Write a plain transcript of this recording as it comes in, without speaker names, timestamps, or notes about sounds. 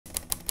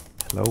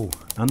Hello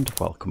and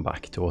welcome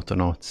back to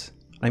Autonauts.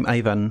 I'm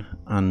Ivan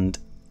and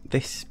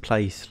this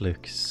place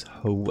looks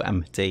so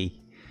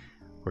empty.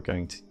 We're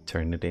going to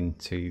turn it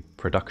into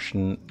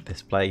production,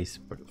 this place,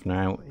 but for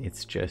now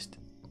it's just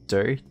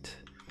dirt.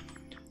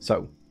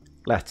 So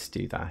let's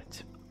do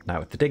that.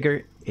 Now the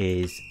digger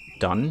is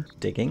done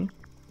digging,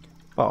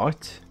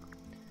 but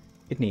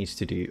it needs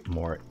to do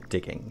more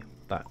digging.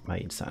 That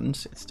made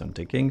sense. It's done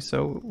digging,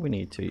 so we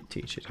need to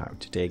teach it how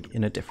to dig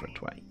in a different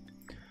way.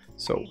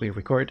 So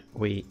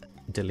we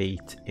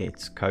delete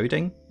its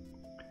coding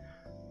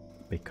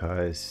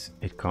because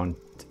it can't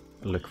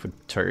look for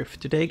turf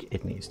to dig.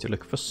 It needs to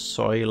look for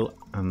soil.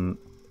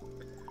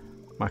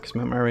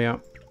 Maximum area,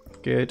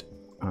 good,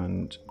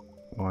 and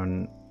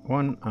 1,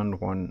 1,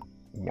 and 1,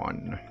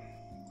 1.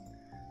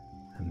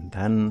 And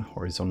then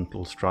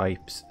horizontal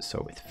stripes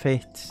so it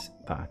fits.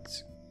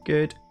 That's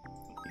good.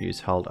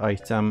 Use held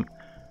item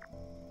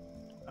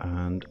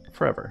and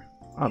forever.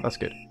 Oh, that's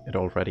good. It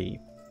already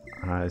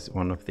has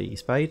one of the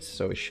spades,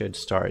 so it should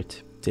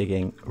start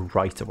digging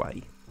right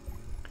away.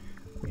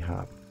 We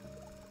have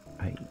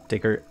a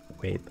digger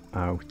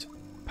without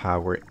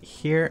power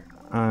here,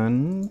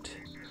 and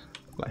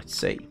let's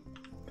see.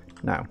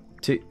 Now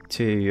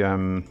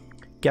to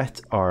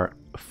get our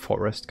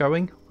forest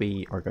going,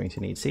 we are going to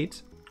need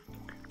seeds,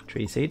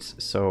 tree seeds.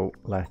 So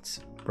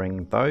let's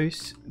bring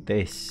those.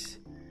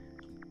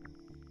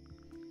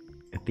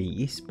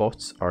 These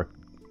bots are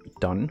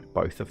done,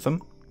 both of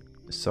them.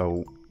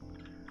 So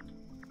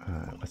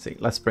let's see,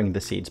 let's bring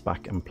the seeds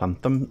back and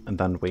plant them, and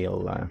then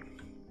we'll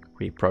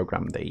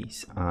reprogram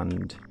these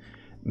and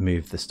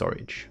move the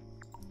storage.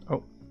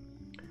 Oh,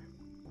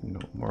 no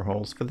more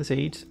holes for the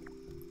seeds.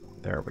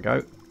 There we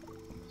go.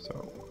 So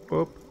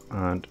whoop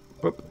and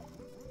whoop,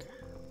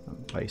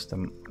 and place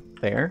them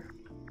there.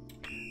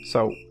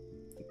 So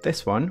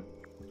this one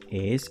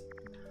is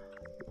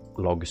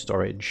log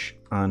storage,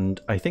 and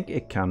I think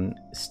it can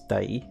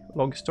stay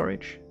log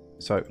storage.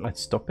 So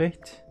let's stop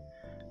it.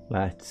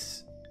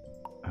 Let's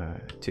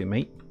to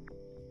me.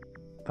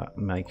 That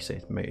makes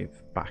it move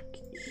back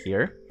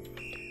here.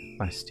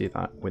 Let's do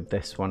that with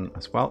this one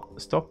as well.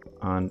 Stop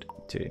and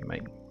to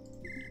me.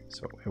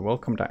 So it will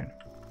come down.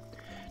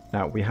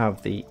 Now we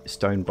have the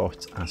stone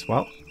bot as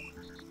well.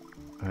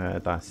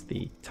 That's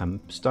the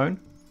temp stone.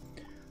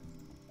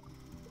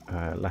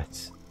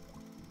 Let's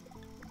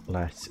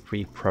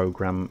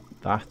reprogram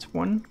that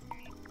one.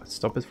 Let's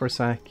stop it for a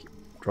sec.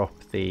 Drop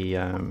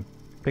the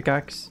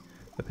pickaxe.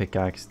 The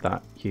pickaxe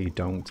that you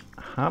don't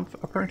have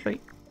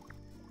apparently.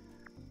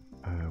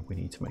 We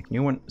need to make a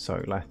new one,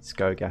 so let's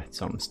go get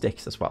some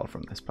sticks as well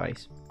from this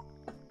place.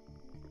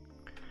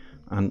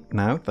 And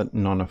now that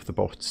none of the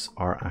bots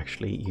are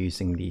actually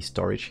using the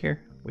storage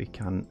here, we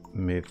can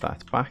move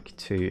that back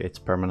to its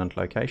permanent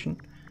location,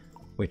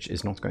 which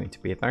is not going to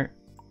be there.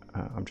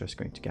 I'm just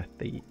going to get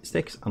the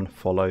sticks and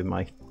follow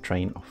my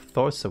train of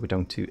thought so we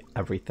don't do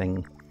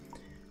everything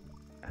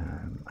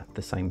at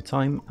the same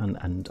time and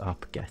end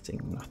up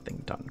getting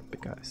nothing done,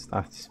 because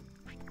that's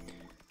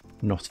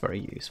not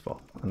very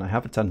useful, and I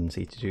have a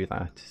tendency to do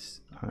that,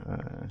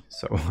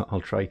 so I'll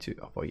try to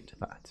avoid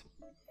that.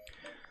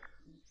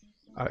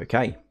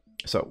 Okay,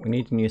 so we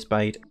need a new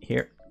spade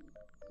here.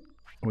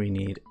 We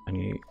need a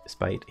new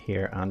spade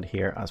here and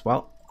here as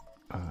well.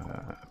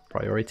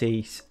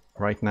 Priorities.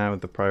 Right now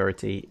the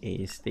priority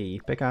is the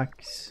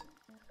pickaxe,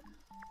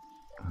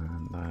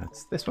 and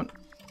that's this one,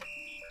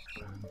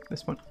 and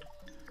this one.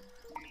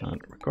 And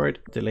record,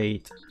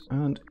 delete,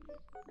 and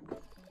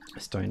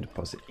stone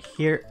deposit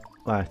here.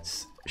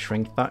 Let's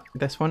shrink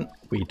this one.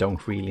 We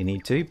don't really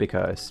need to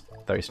because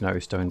there's no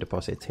stone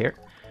deposit here,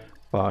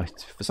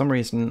 but for some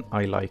reason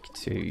I like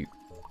to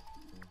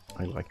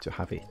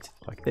have it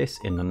like this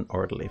in an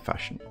orderly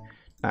fashion.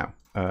 Now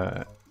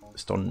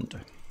stunned,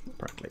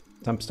 apparently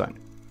temp stone.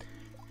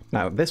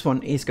 Now this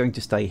one is going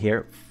to stay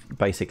here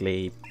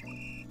basically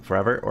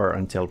forever or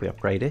until we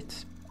upgrade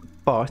it,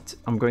 but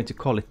I'm going to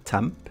call it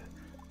temp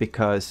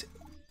because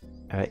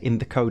in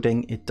the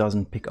coding it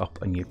doesn't pick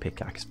up a new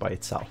pickaxe by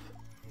itself.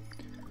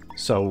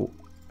 So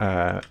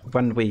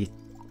when we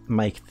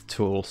make the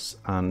tools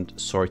and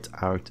sort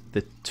out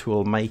the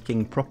tool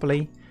making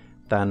properly,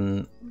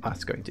 then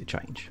that's going to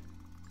change.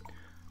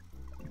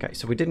 Okay,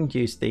 so we didn't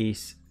use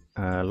these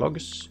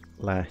logs.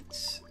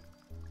 Let's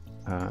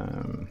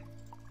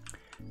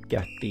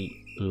get the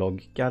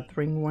log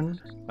gathering one.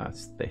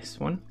 That's this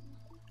one.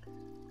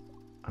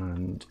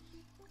 And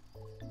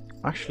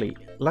actually,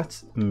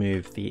 let's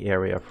move the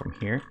area from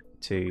here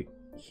to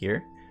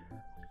here.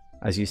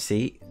 As you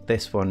see,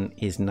 this one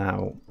is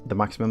now, the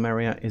maximum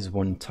area is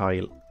 1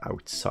 tile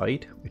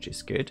outside, which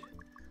is good.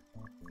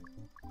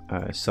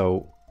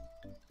 So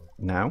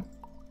now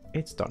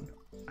it's done.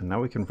 And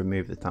now we can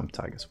remove the temp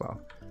tag as well,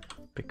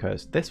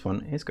 because this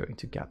one is going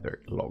to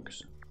gather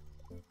logs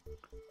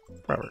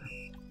forever.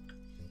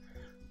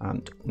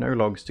 And no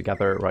logs to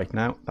gather right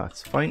now,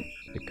 that's fine,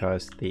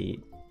 because the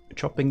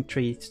chopping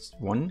trees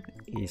one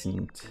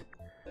isn't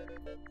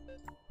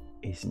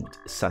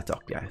set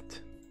up yet.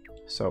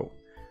 So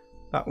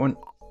that one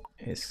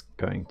is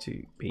going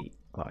to be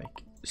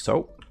like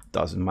so.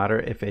 doesn't matter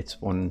if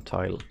it's one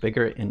tile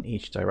bigger in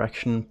each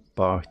direction,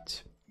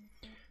 but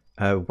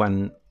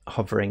when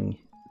hovering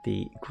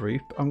the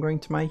group I'm going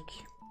to make,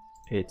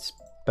 it's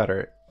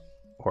better,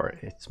 or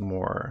it's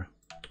more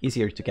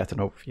easier to get an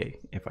overview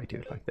if I do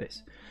it like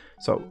this.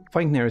 So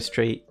find nearest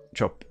tree,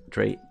 chop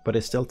tree, but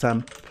it's still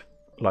temp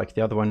like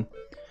the other one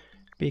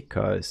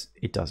because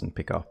it doesn't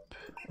pick up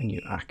a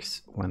new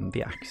axe when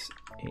the axe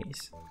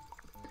is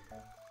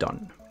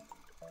done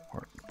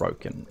or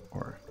broken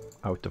or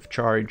out of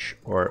charge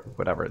or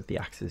whatever the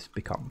axes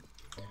become.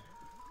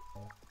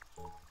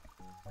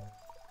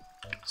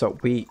 So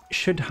we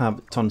should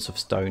have tons of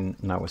stone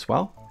now as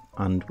well,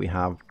 and we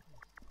have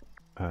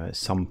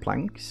some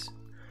planks.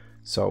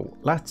 So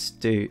let's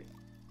do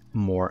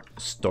more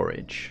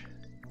storage.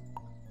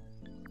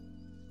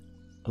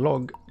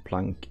 Log,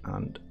 plank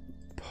and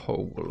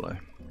pole.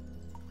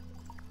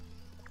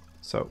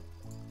 So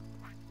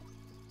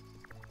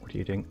what are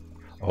you doing?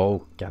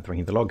 Oh,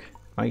 gathering the log.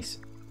 Nice.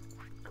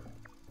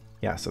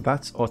 Yeah, so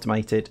that's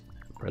automated.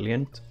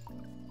 Brilliant.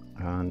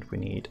 And we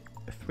need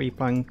 3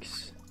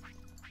 planks.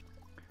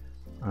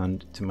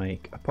 And to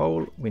make a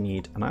pole, we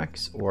need an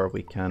axe, or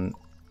we can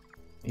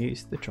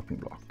use the chopping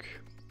block.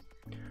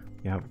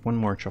 We have one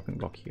more chopping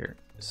block here,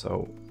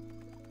 so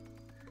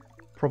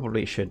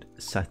probably should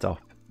set up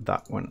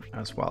that one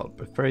as well.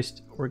 But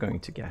first, we're going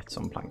to get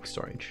some plank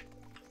storage.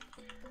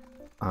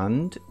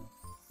 And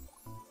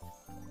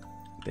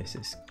this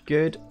is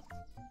good.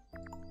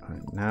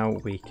 And now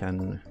we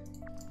can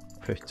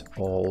put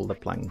all the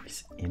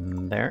planks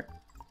in there.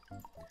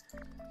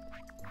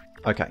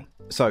 Okay,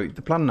 so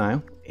the plan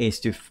now is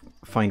to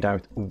find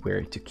out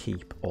where to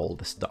keep all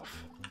the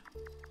stuff.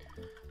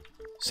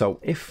 So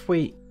if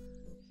we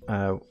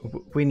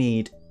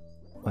need,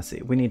 let's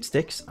see, we need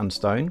sticks and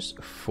stones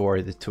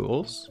for the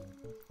tools.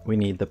 We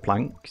need the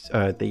planks,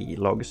 the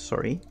logs,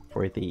 sorry,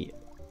 for the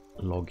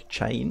log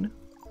chain.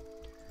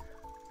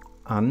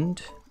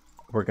 And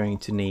we're going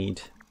to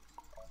need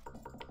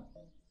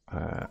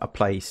a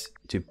place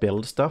to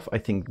build stuff. I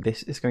think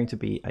this is going to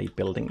be a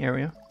building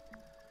area.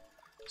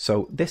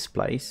 So this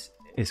place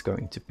is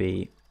going to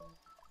be,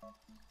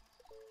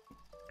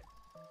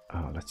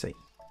 let's see,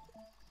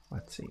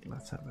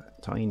 let's have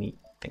a tiny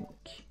think.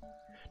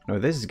 No,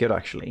 this is good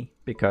actually,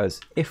 because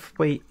if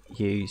we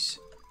use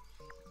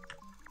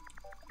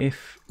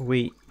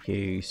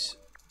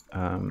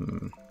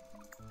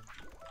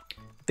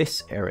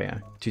this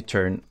area to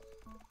turn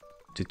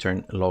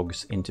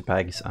logs into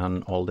pegs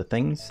and all the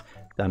things,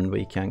 then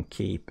we can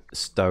keep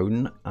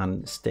stone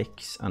and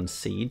sticks and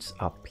seeds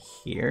up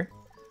here.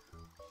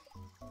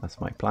 That's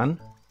my plan.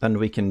 Then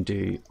we can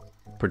do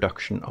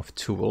production of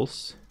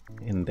tools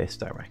in this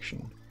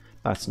direction.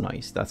 That's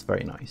nice. That's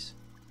very nice.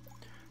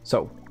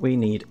 So we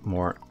need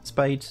more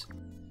spades.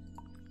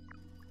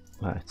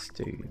 Let's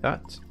do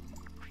that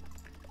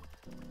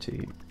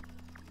to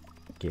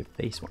give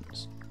these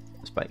ones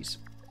space.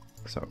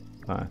 So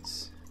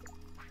that's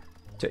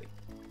 2.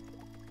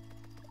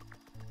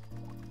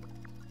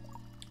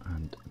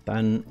 And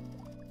then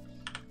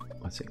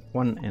let's see,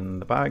 1 in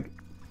the bag.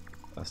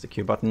 That's the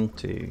Q button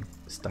to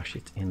stash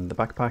it in the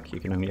backpack. You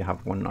can only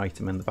have 1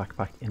 item in the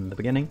backpack in the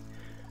beginning.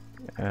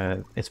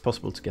 It's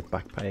possible to get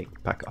backpack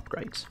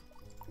upgrades.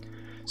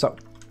 So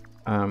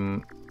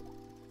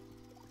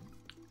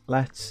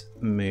let's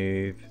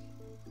move.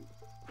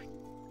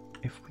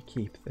 If we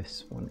keep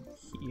this one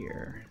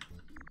here.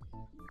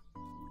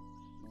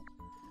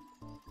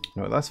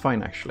 No, that's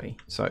fine actually.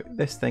 So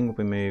this thing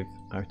we move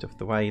out of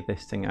the way,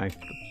 this thing out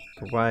of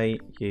the way.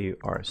 You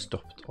are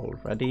stopped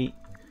already.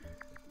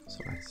 So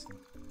let's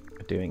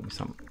doing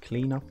some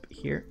cleanup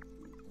here.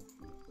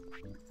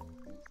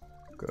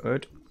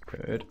 Good,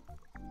 good.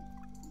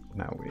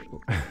 Now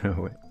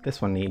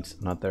this one needs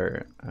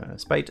another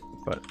spade,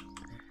 but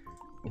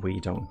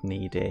we don't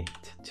need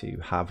it to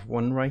have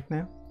one right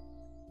now.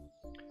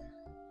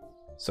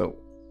 So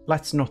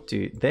let's not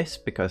do this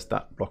because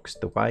that blocks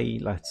the way.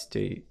 Let's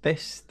do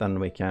this, then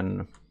we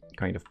can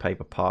kind of pave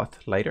a path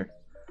later.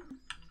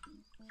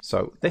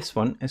 So this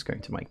one is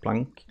going to make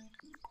plank.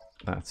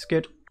 That's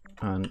good.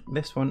 And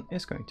this one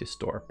is going to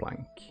store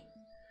plank.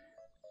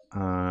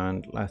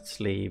 And let's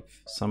leave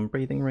some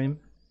breathing room.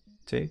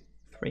 2,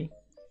 3.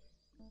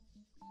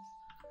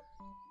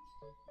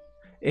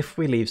 If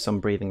we leave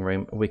some breathing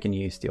room, we can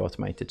use the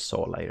automated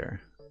saw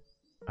later.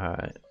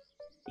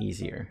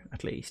 Easier,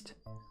 at least.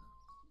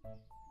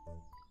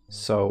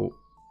 So,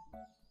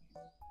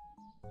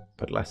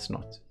 but let's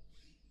not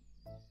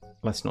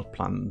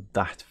plan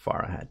that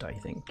far ahead. I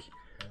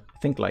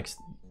think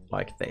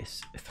like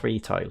this, 3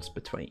 tiles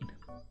between.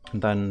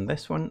 And then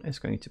this one is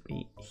going to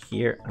be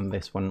here, and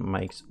this one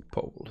makes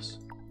poles.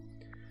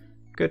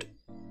 Good.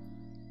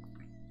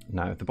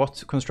 Now the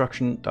bot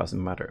construction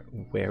doesn't matter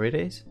where it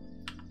is.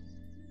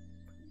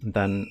 And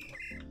then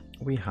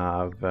we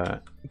have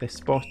this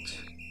spot.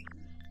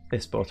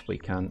 This spot we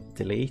can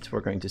delete.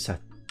 We're going to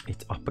set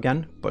it up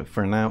again, but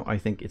for now I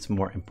think it's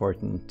more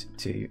important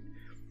to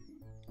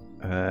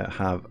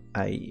have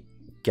a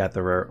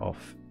gatherer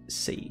of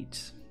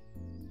seeds.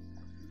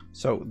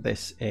 So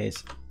this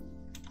is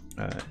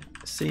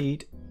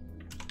seed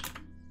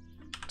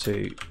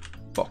to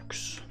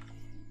box.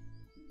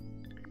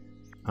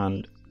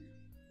 And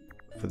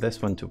for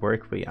this one to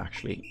work, we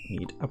actually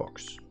need a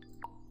box.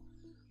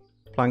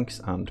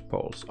 Planks and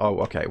poles. Oh,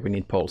 okay, we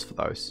need poles for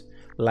those.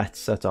 Let's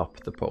set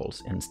up the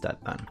poles instead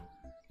then.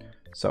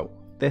 So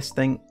this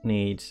thing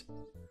needs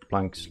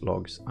planks,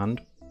 logs,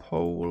 and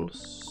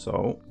poles.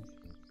 So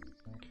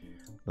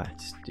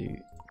let's do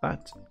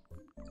that.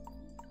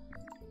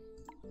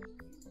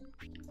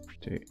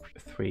 2,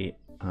 3,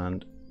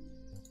 and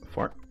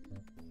 4.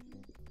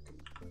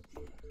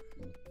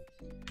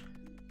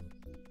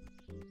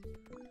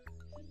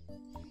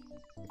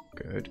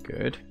 Good,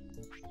 good.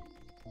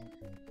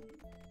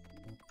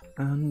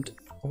 And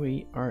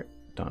we are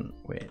done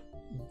with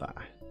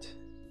that.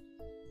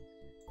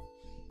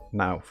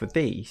 Now for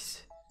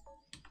these,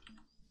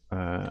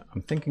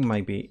 I'm thinking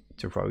maybe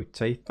to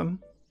rotate them.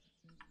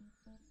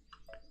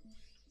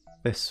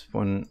 This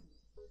one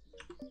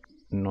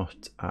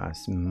not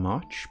as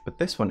much, but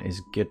this one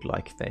is good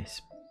like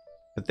this.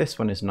 But this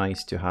one is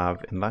nice to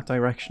have in that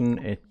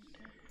direction.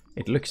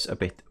 It looks a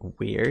bit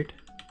weird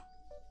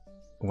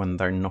when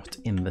they're not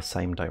in the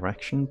same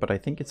direction, but I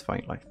think it's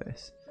fine like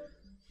this.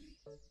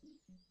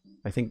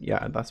 I think,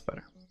 yeah, that's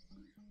better.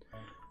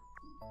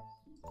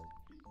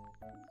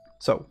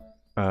 So,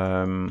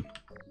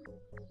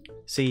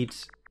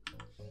 seeds,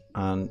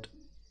 and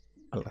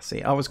let's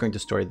see, I was going to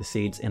store the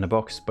seeds in a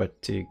box,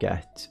 but to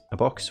get a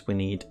box we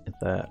need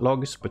the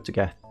logs, but to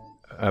get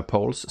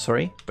poles,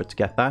 sorry, but to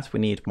get that we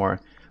need more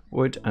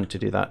wood, and to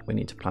do that we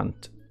need to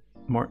plant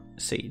more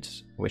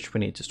seeds, which we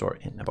need to store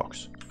in a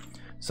box.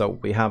 So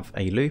we have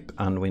a loop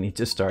and we need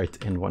to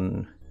start in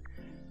one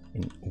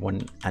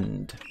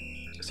end.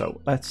 So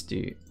let's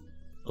do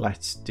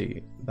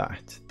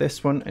that.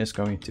 This one is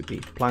going to be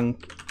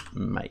plank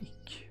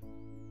make,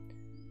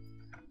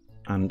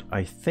 and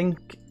I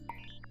think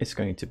it's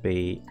going to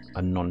be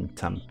a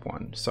non-temp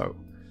one. So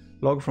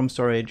log from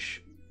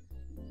storage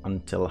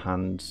until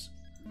hands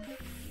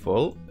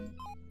full.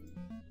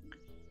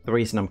 The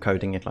reason I'm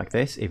coding it like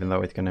this, even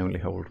though it can only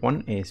hold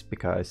one, is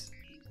because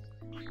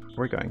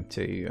we're going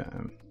to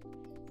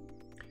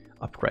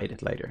upgrade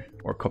it later,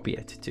 or copy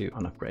it to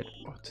an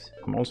upgraded bot.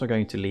 I'm also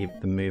going to leave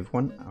the move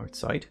one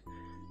outside,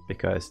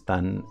 because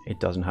then it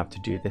doesn't have to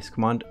do this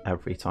command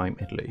every time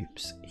it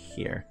loops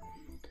here.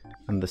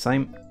 And the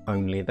same,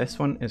 only this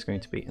one is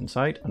going to be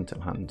inside until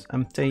hands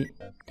empty.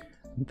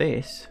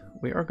 This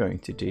we are going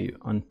to do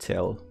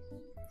until,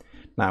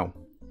 now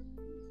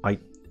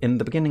in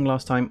the beginning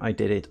last time I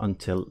did it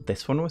until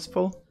this one was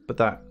full, but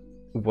that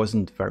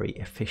wasn't very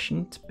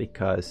efficient,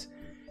 because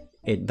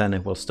then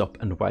it will stop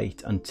and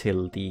wait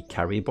until the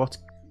carry bot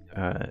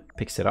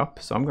picks it up.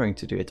 So I'm going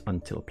to do it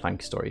until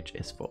plank storage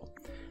is full.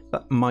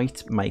 That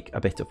might make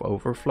a bit of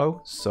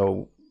overflow,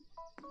 so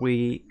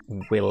we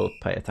will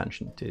pay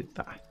attention to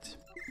that.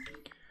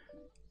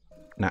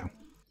 Now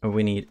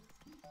we need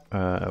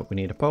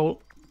a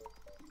pole,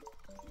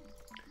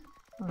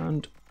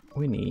 and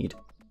we need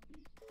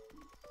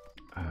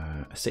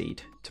a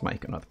seed to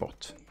make another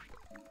bot.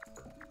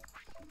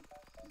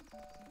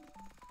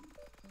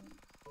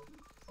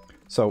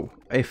 So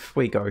if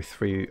we go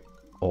through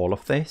all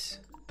of this,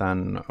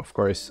 then of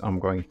course I'm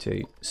going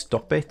to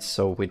stop it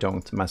so we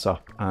don't mess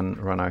up and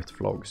run out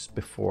of logs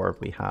before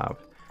we have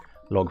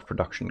log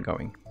production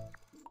going.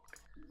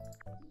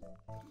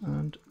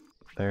 And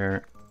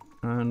there,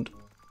 and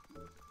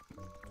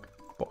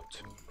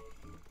bot.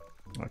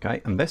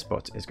 Okay, and this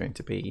bot is going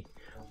to be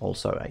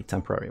also a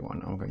temporary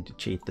one. I'm going to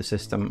cheat the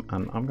system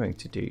and I'm going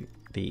to do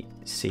the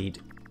seed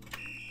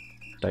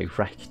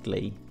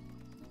directly.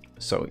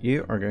 So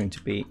you are going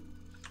to be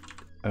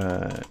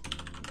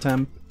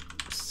temp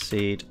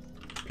seed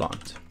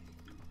plant,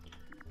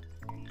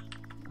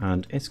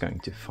 and it's going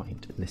to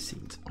find the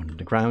seeds on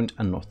the ground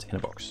and not in a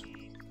box.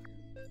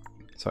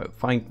 So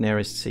find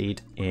nearest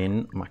seed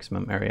in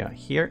maximum area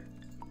here,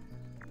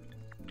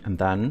 and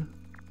then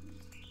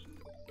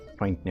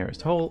find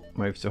nearest hole,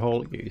 move to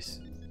hole, use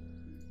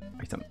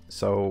item.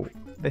 So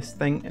this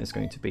thing is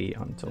going to be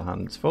until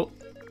hands full,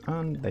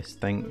 and this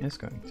thing is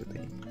going to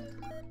be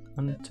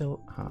until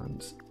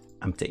hands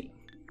empty.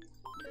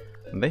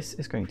 And this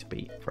is going to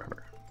be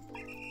forever.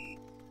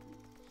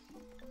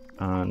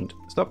 And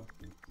stop.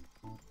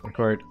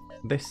 Record.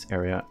 This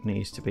area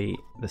needs to be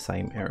the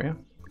same area.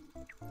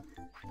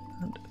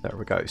 And there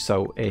we go.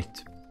 So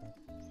it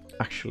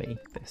actually,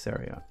 this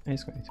area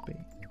is going to be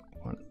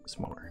one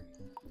smaller.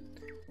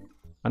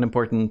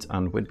 Unimportant,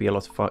 and would be a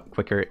lot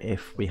quicker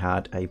if we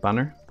had a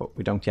banner, but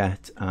we don't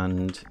yet,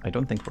 and I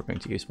don't think we're going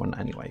to use one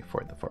anyway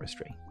for the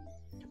forestry.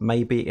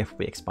 Maybe if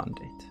we expand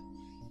it.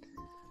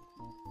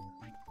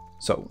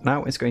 So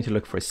now it's going to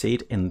look for a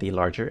seed in the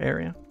larger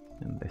area,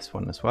 and this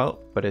one as well,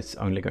 but it's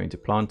only going to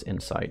plant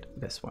inside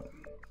this one.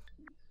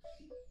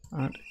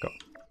 And go.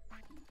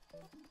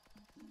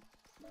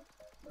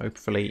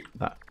 Hopefully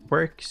that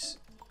works.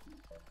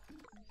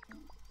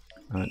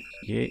 And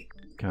you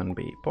can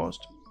be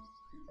paused.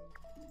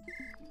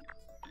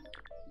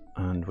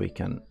 And we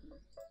can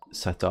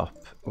set up,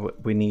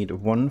 we need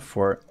one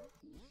for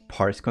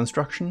part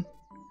construction.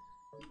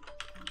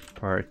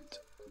 Part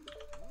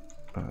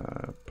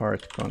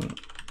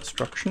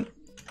construction.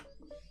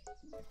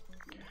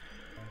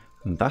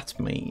 And that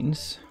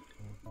means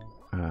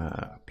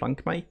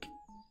plank make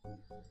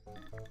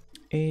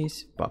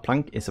is, well,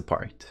 plank is a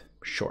part,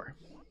 sure.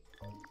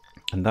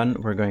 And then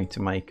we're going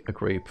to make a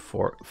group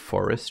for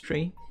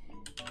forestry.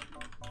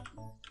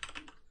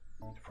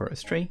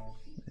 Forestry.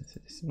 This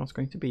is not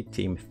going to be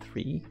team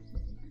 3.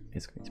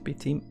 It's going to be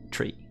team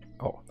 3.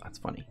 Oh, that's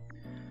funny.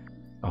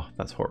 Oh,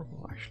 that's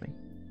horrible, actually.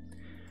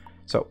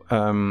 So,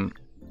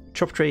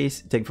 chop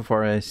trees, dig for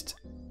forest,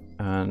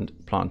 and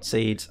plant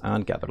seeds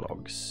and gather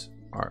logs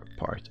are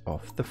part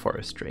of the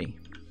forestry.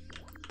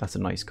 That's a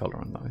nice color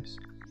on those.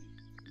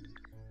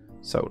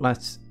 So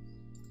let's...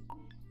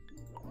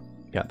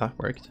 Yeah, that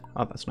worked.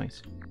 Oh, that's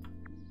nice.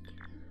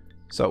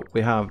 So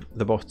we have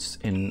the bots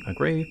in a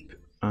group,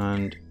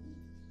 and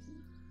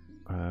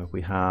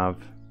we have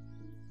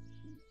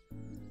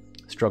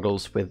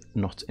struggles with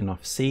not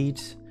enough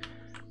seeds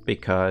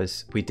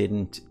because we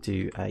didn't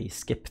do a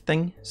skip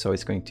thing. So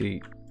it's going to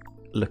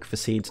look for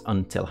seeds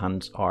until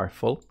hands are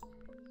full,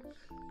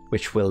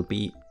 which will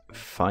be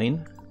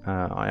fine.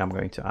 I am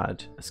going to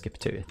add a skip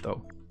to it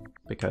though,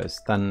 because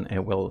then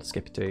it will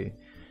skip to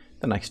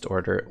the next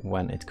order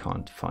when it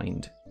can't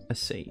find a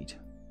seed.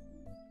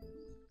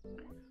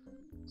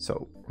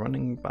 So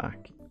running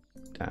back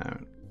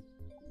down.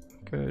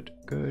 Good,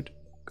 good,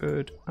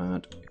 good,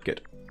 and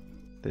good.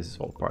 This is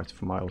all part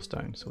of a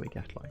milestone, so we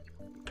get like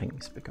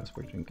pings because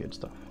we're doing good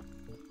stuff.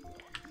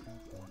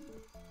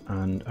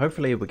 And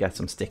hopefully we get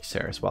some sticks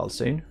here as well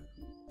soon,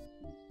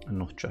 and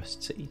not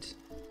just seeds.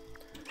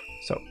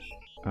 So,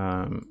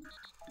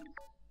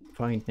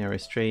 find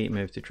nearest tree,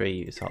 move to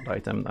tree, use held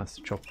item, that's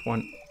the chopped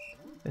one.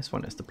 This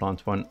one is the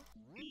plant one.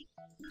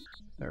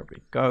 There we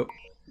go.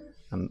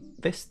 And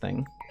this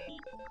thing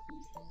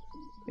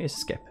is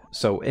skip.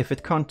 So if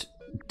it can't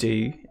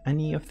do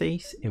any of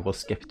these, it will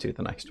skip to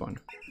the next one.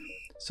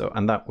 So,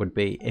 and that would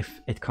be if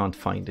it can't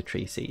find a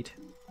tree seed,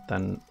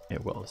 then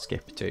it will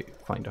skip to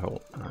find a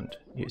hole and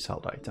use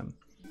held item.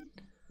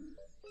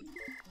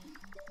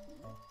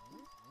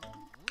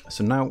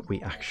 So now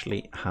we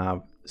actually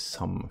have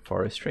some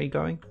forestry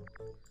going.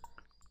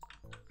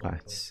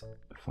 Let's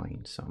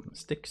find some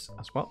sticks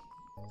as well.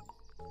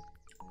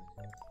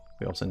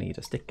 We also need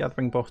a stick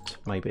gathering bot.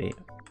 Maybe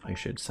I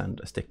should send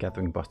a stick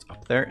gathering bot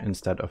up there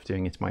instead of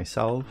doing it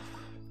myself.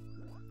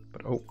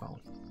 But oh well.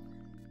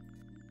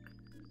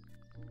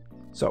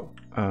 So,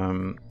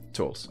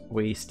 tools.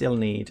 We still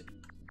need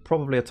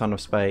probably a ton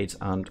of spades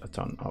and a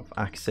ton of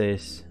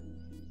axes.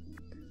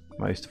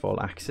 Most of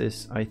all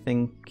axes, I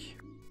think.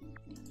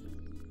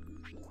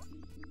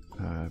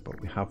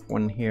 But we have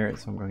one here,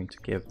 so I'm going to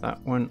give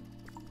that one.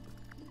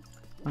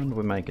 And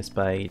we make a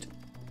spade.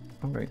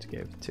 I'm going to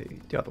give to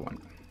the other one.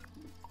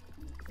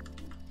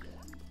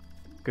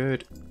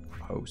 Good.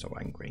 Oh, so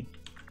angry.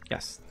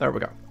 Yes, there we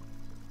go.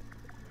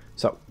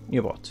 So,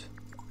 new bot.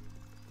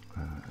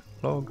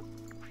 Log.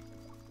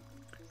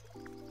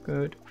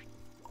 Good.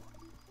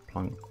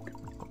 Plunk,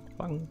 plunk,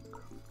 plunk.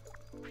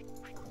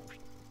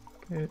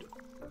 Good.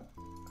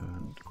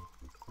 And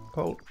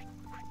pole.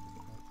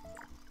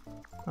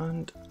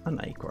 And an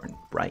acorn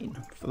brain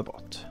for the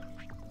bot.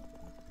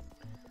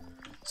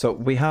 So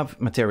we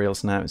have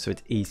materials now, so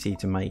it's easy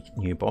to make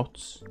new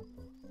bots.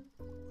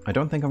 I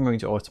don't think I'm going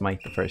to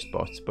automate the first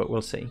bots, but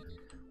we'll see.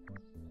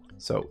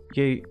 So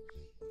you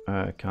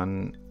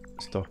can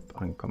stop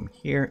and come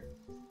here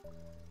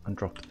and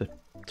drop the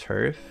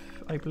turf,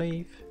 I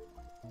believe.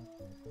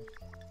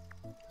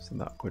 So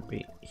that would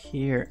be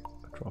here,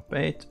 drop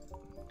it,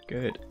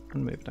 good,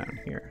 and move down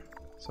here.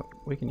 So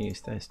we can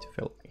use this to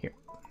fill here.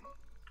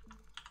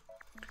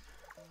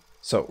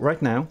 So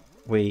right now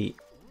we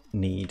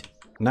need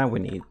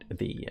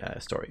the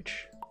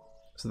storage.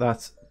 So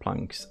that's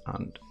planks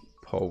and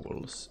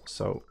poles.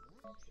 So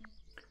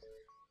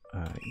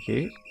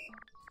you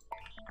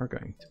are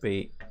going to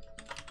be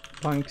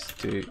planks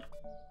to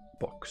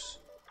box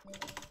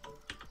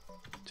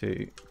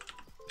to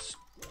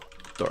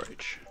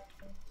storage.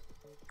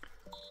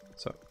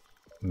 So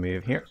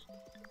move here,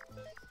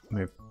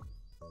 move.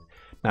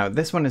 Now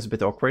this one is a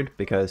bit awkward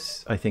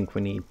because I think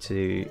we need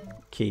to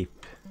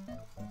keep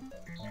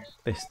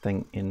this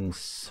thing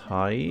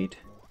inside.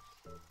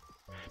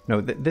 No,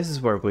 this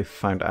is where we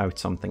found out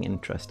something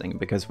interesting,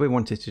 because we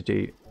wanted to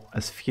do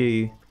as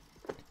few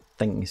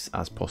things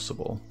as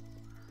possible.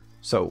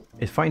 So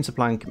it finds a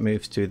plank,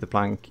 moves to the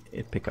plank,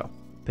 it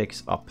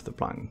picks up the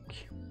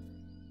plank.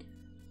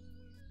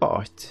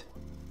 But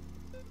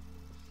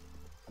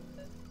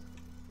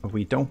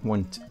we don't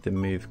want the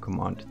move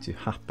command to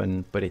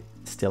happen, but it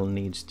still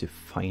needs to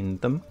find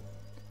them.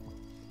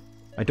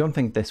 I don't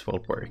think this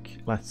will work.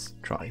 Let's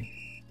try.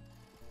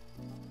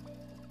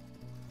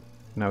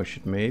 Now it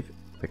should move,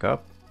 pick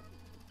up.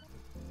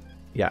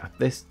 Yeah,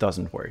 this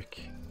doesn't work.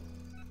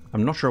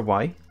 I'm not sure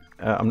why.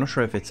 I'm not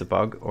sure if it's a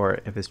bug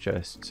or if it's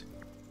just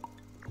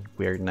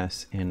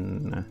weirdness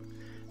in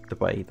the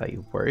way they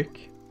work.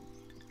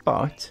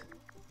 But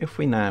if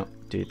we now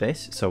do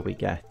this, so we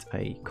get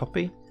a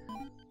copy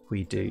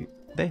we do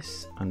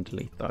this and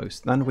delete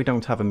those. Then we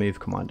don't have a move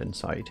command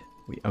inside.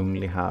 We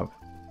only have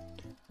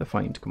the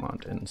find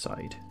command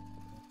inside.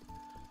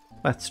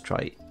 Let's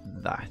try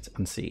that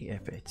and see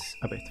if it's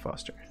a bit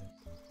faster.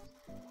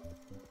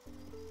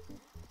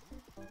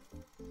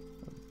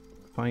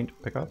 Find,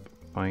 pick up,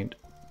 find,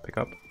 pick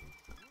up.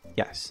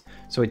 Yes,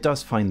 so it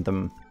does find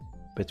them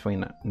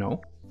between,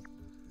 no.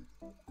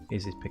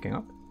 Is it picking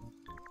up?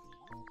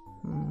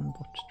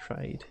 What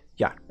trade?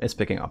 Yeah, it's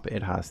picking up.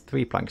 It has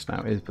 3 planks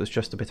now. It was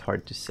just a bit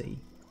hard to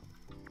see.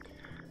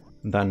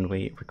 Then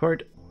we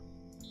record,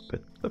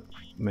 put the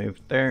move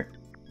there,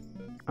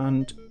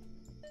 and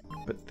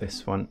put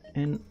this one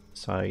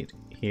inside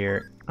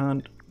here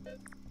and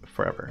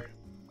forever.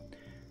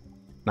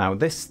 Now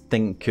this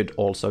thing could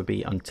also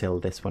be until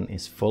this one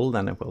is full,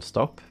 then it will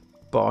stop.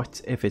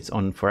 But if it's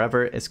on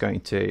forever, it's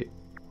going to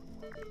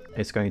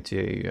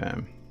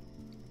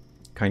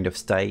kind of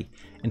stay.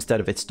 Instead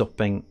of it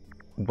stopping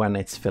when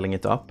it's filling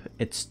it up,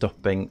 it's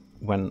stopping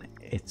when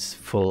it's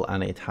full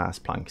and it has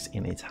planks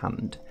in its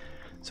hand.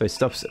 So it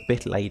stops a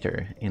bit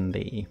later in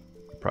the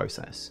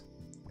process.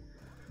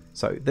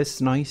 So this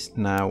is nice.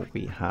 Now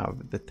we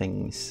have the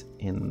things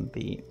in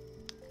the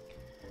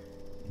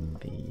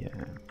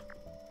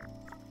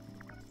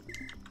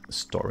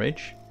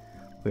storage.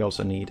 We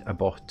also need a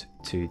bot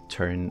to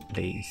turn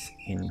these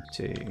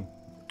into,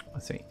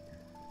 let's see,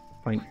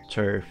 find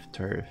turf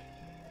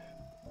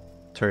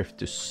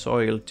to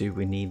soil. Do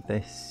we need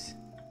this?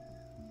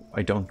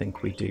 I don't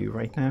think we do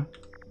right now.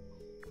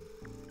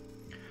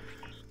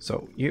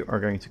 So you are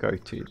going to go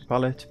to the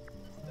pallet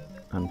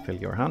and fill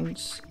your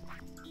hands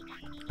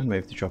and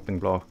move the chopping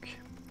block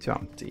to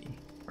empty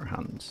your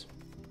hands.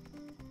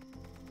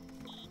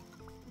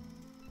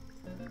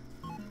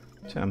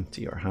 To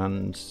empty your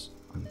hands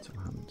until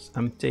hands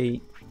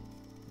empty.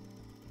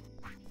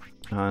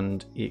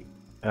 And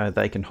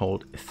they can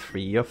hold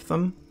 3 of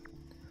them.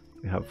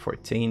 We have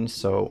 14,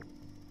 so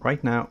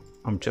right now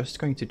I'm just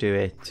going to do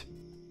it,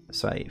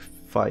 say,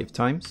 5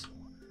 times.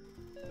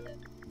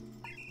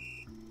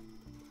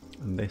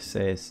 And this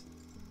is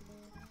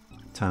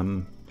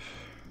temp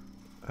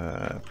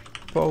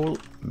bowl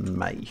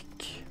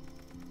make.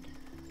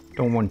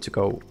 Don't want to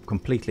go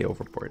completely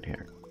overboard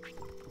here.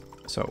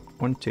 So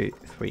 1, 2,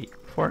 3,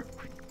 4.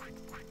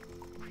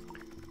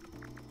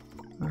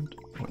 And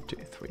 1, 2,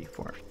 3,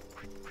 4.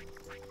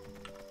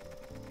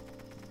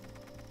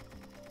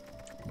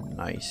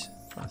 Nice.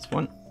 That's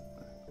one.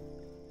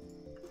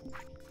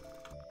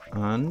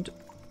 And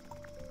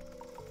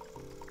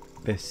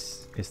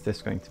this is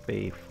this going to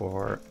be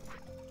for,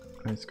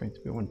 it's going to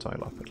be 1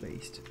 tile up at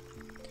least.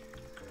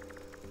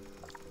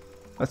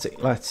 Let's see,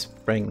 let's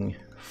bring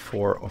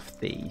 4 of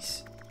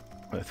these,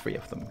 or 3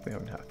 of them. We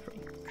only have 3,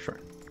 sure.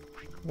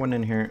 1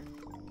 in here,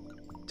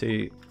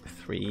 2,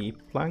 3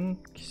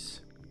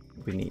 planks.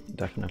 We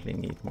definitely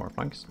need more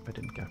planks. I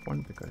didn't get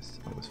one because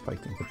I was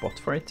fighting the bot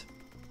for it.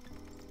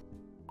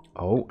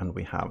 Oh, and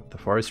we have the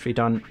forestry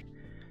done.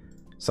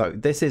 So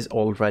this is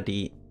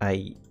already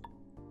a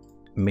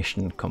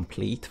mission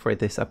complete for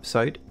this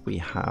episode. We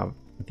have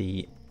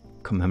the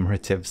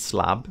commemorative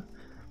slab.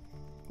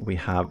 We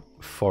have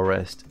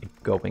forest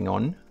going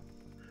on.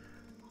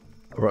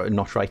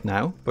 Not right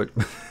now, but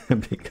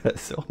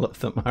because all of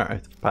them are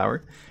out of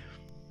power.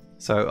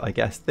 So I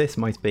guess this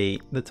might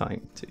be the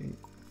time to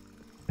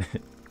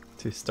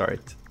to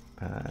start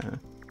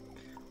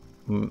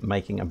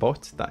making a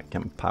bot that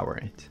can power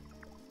it.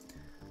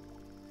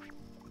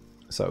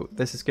 So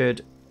this is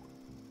good.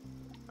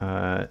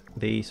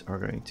 These are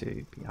going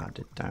to be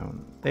added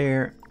down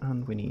there,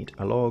 and we need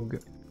a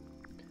log,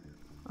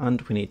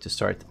 and we need to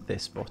start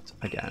this bot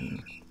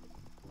again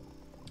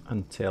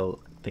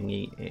until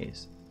thingy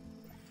is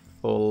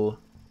full.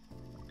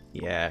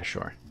 Yeah,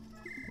 sure.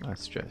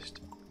 Let's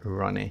just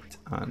run it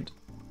and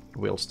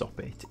we'll stop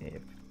it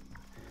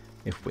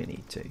if we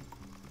need to.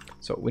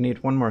 So we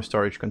need 1 more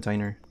storage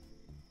container,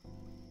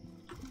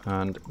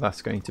 and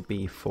that's going to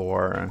be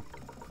for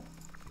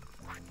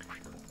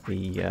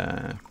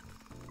the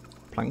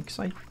planks,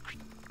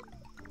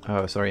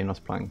 oh sorry,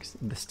 not planks,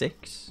 the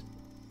sticks.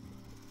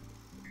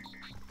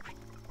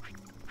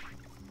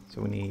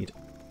 So we need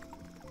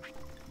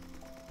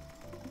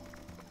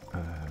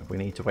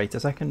to wait a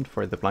second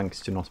for the planks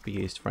to not be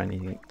used for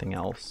anything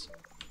else.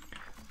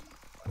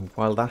 And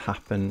while that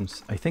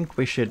happens, I think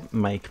we should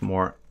make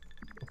more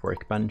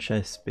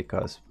workbenches,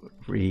 because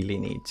we really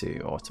need to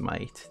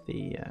automate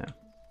the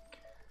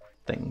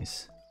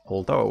things,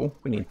 although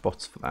we need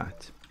bots for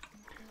that.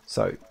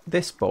 So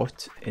this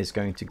bot is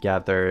going to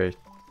gather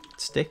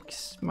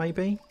sticks,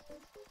 maybe?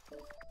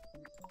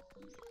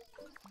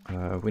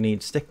 We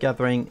need stick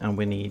gathering and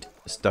we need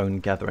stone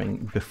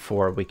gathering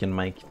before we can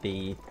make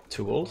the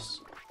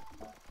tools.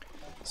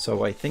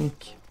 So I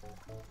think,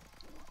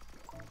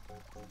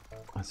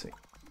 let's see.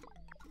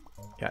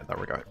 Yeah, there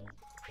we go.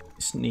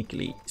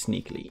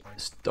 Sneakily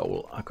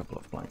stole a couple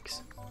of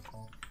planks.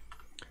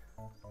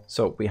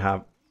 So we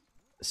have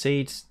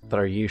seeds that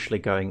are usually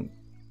going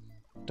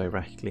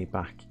directly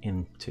back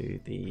into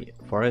the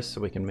forest,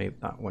 so we can move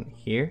that one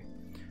here.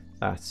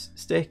 That's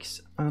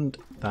sticks, and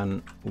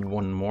then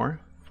one more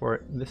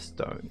for the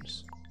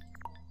stones.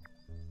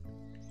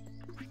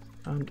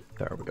 And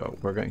there we go.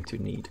 We're going to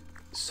need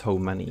so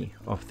many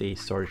of these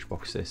storage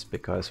boxes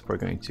because we're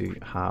going to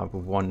have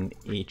one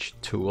each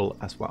tool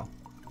as well.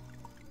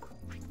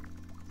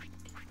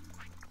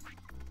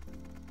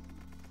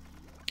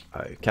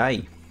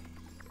 Okay.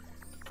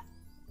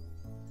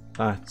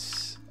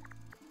 That's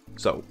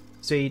so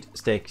seed,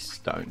 sticks,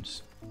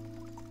 stones.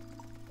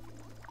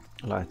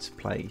 Let's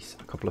place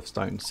a couple of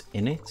stones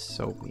in it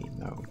so we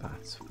know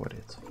that's what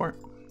it's for.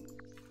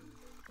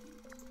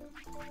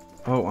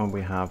 Oh, and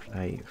we have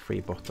a free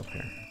bot up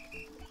here.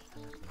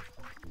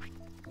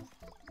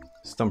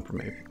 Stump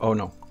remove. Oh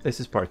no, this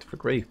is part of a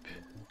group.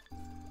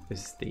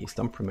 This is the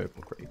stump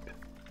removal group.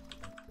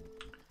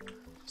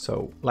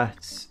 So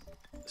let's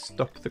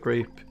stop the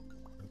group,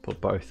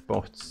 put both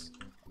bots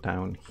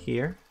down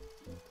here.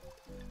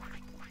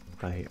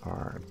 They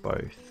are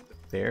both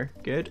there,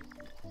 good.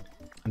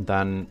 And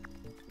then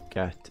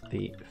get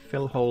the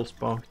fill hole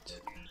spot,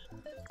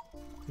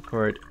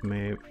 record,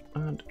 move,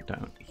 and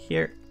down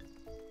here.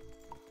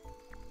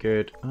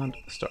 Good, and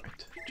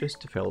start,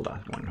 just to fill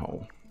that one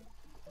hole.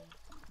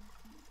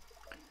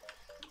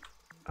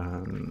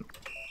 And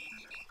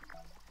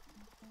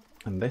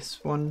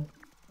this one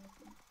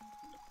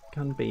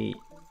can be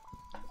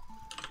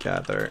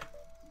gather.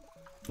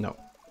 No,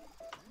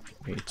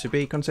 need to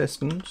be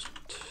consistent.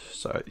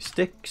 So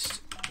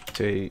sticks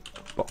to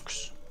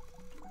box.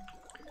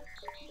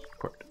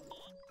 Record.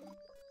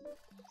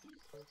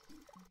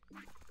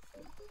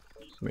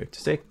 Move to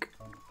stick.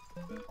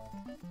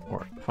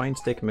 Or find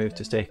stick, move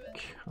to stick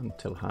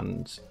until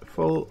hands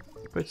full.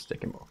 Put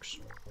stick in box.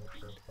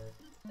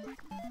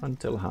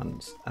 Until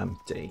hands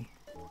empty.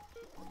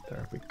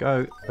 There we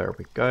go, there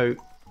we go.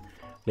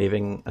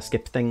 Leaving a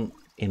skip thing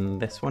in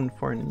this one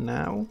for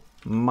now.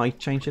 Might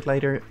change it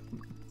later,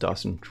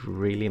 doesn't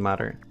really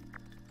matter.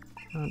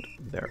 And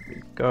there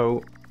we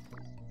go.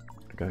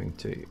 We're going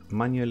to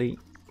manually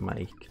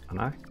make an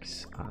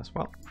axe as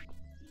well.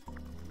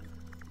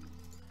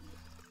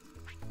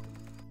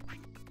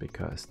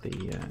 Because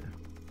the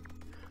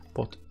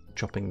bot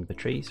chopping the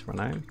trees ran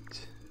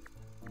out.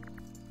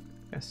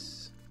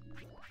 Yes.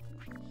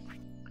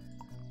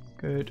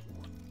 Good.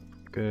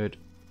 Good.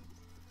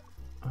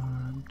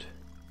 And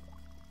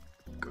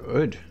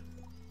good.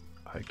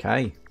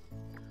 Okay.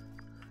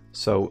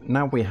 So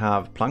now we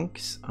have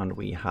planks and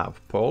we have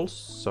poles,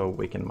 so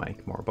we can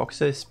make more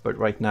boxes, but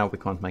right now we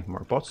can't make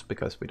more bots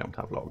because we don't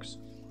have logs.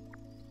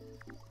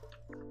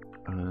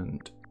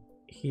 And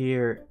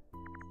here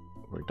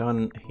we're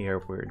done,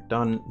 here we're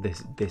done.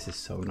 This is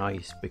so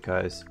nice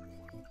because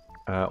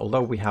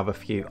although we have a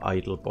few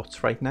idle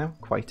bots right now,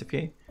 quite a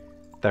few,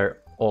 they're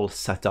all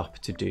set up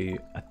to do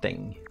a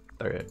thing.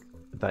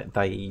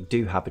 They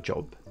do have a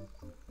job.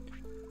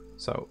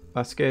 So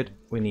that's good.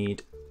 We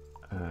need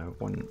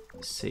one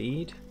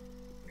seed.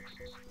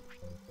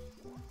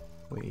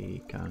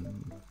 We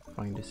can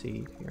find a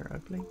seed here, I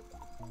believe.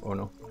 Oh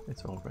no,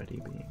 it's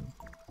already being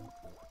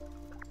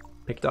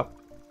picked up.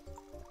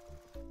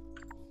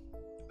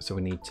 So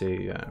we need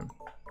to,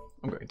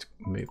 I'm going to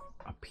move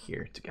up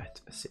here to get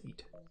a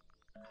seed.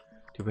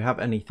 Do we have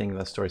anything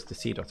that stores the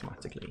seed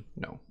automatically?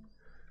 No.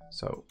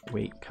 So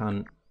we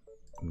can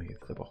move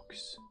the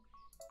box.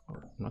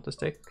 Or not a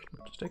stick,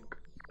 not a stick,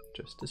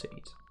 just a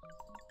seed.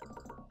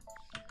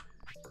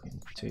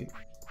 Into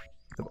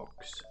the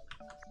box.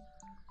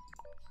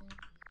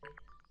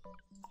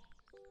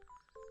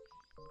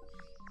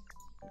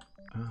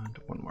 And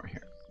one more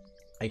here.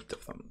 8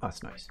 of them,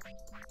 that's nice.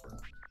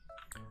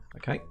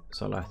 Okay,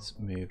 so let's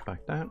move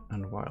back down,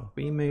 and while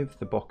we move,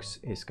 the box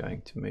is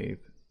going to move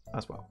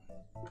as well.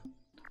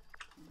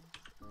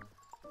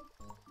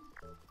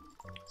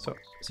 So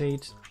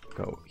seeds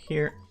go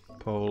here,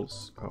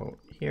 poles go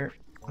here,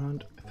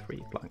 and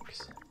 3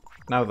 planks.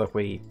 Now that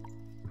we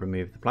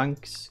remove the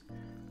planks,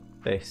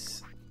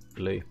 this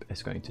loop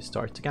is going to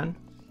start again.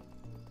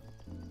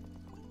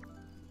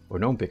 Or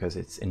no, because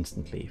it's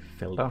instantly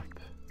filled up.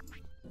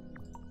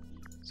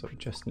 So we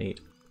just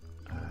need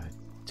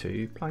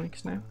 2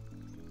 planks now.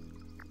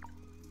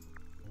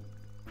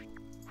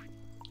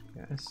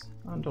 Yes,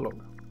 and a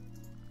log.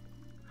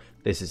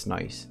 This is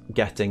nice.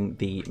 Getting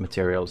the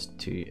materials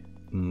to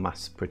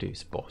mass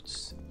produce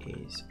bots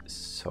is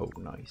so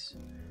nice.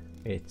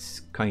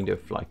 It's kind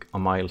of like a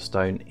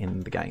milestone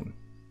in the game.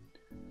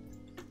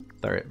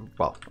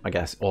 Well, I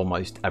guess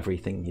almost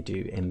everything you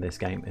do in this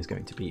game is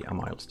going to be a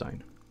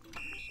milestone.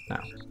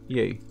 Now,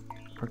 you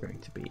are going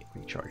to be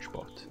recharge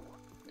bot.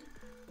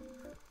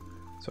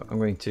 So I'm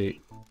going to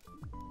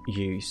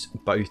use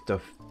both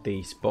of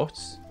these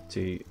bots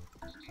to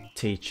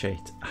teach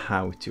it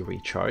how to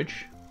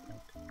recharge,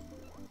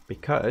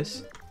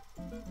 because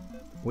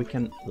we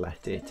can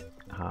let it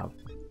have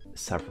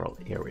several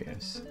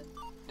areas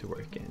to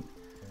work in.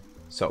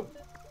 So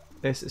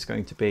this is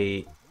going to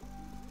be,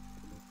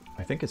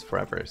 I think it's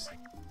forever's.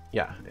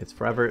 Yeah, it's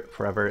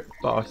forever,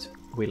 but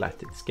we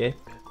let it skip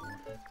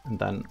and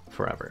then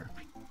forever.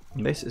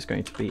 And this is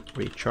going to be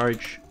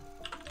recharge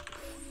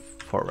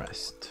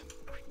forest.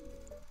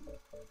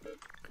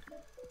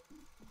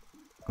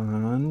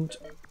 And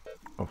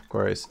of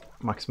course,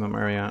 maximum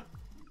area.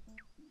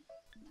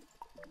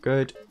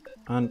 Good.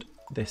 And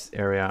this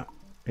area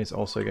is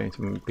also going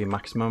to be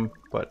maximum,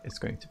 but it's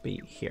going to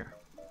be here.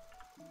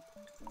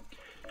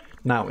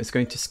 Now it's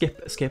going to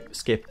skip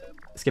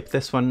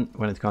this one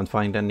when it can't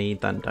find any,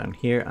 then down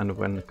here, and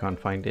when it can't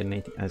find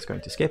any, it's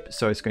going to skip.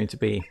 So it's going to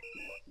be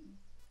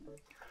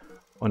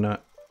on a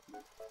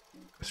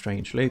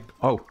strange loop.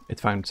 Oh, it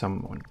found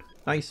someone.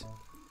 Nice.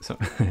 So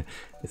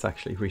it's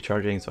actually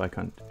recharging, so I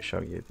can't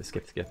show you the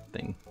skip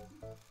thing.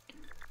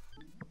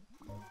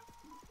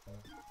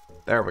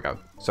 There we go.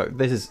 So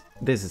this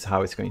is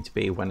how it's going to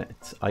be when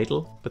it's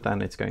idle, but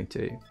then it's going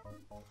to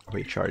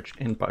recharge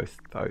in both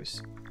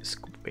those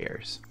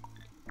squares.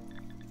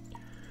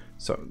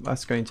 So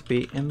that's going to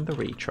be in the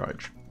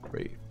recharge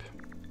group.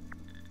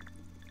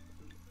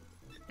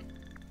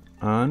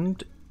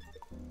 And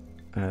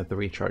the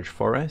recharge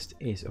forest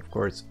is of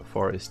course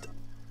forest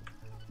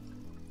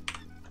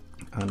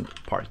and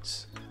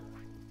parts.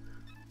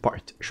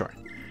 Sure.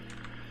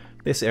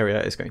 This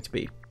area is going to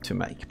be to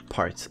make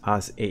parts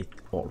as it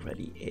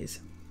already is.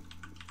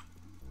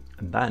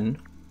 And then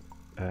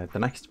the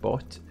next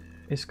bot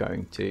is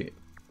going to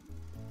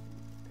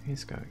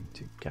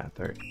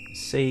gather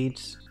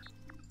seeds.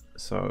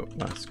 So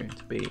that's going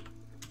to be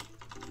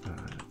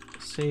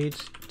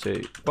seeds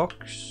to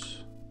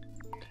box.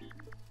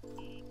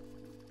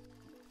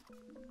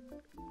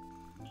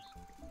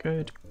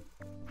 Good.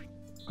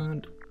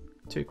 And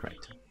to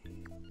crate.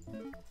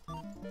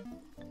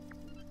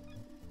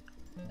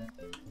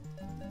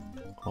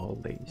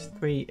 All these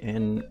three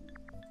in.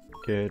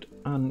 Good.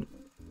 And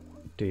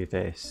do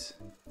this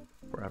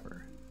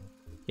forever.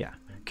 Yeah.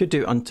 Could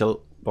do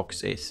until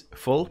box is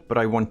full, but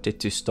I want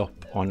it to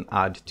stop on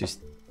add to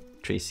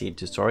tree seed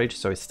to storage,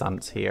 so it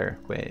stands here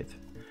with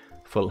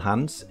full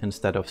hands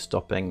instead of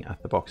stopping at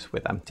the box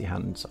with empty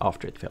hands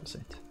after it fills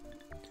it.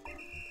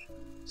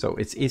 So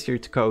it's easier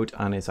to code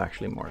and it's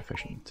actually more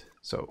efficient.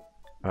 So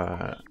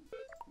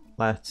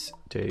let's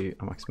do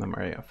a maximum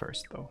area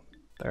first though.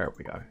 There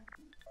we go.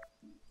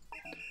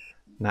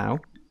 Now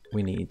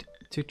we need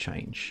to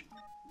change.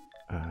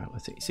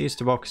 Let's see, seeds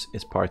to box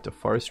is part of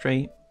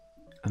forestry,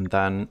 and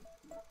then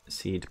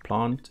seed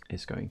plant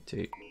is going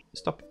to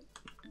stop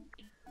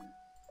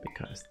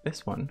because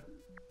this one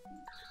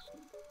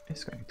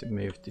is going to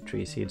move to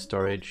tree seed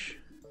storage.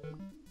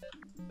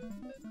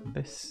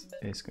 This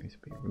is going to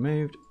be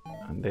removed,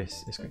 and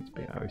this is going to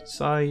be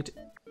outside.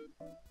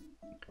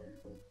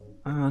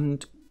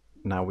 And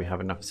now we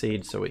have enough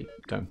seeds, so we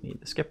don't need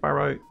the skip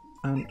arrow,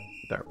 and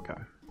there we go.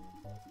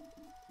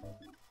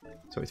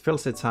 So it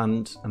fills its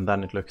hand, and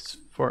then it looks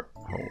for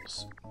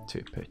holes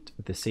to put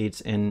the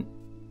seeds in.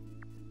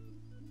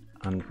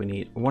 And we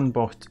need one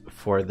bot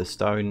for the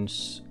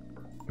stones,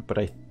 but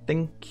I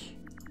think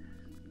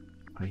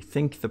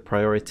the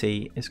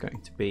priority is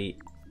going to be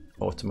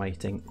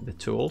automating the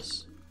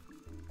tools.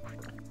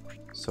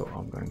 So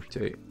I'm going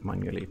to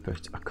manually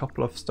put a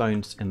couple of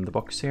stones in the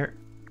box here,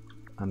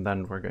 and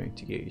then we're going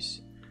to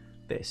use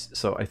this.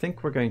 So I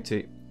think we're going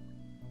to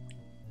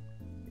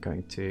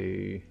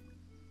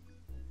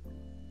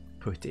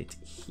put it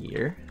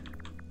here.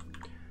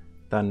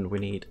 Then we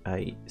need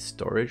a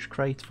storage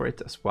crate for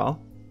it as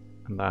well,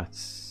 and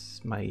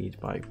that's made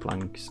by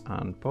planks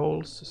and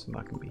poles, so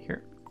that can be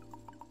here.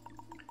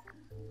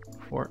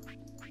 4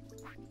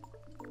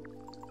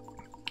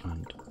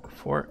 and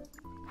 4.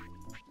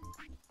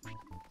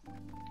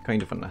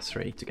 Kind of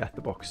unnecessary to get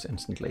the box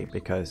instantly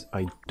because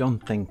I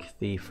don't think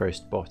the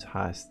first bot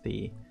has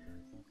the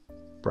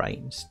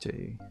brains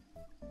to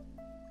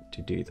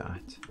do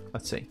that.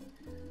 Let's see.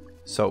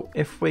 So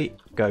if we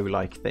go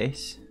like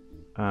this,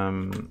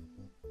 then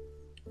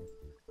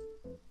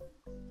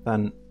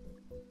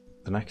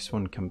the next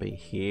one can be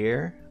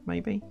here,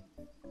 maybe?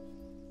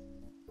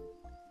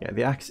 Yeah,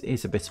 the axe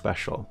is a bit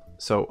special.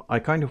 So I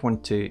kind of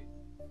want to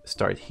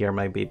start here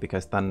maybe,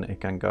 because then it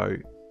can go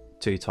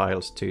 2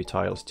 tiles, 2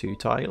 tiles, 2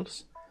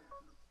 tiles.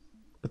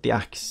 But the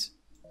axe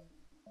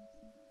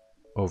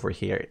over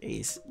here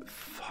is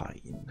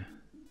fine.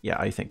 Yeah,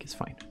 I think it's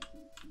fine.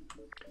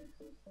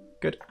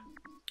 Good.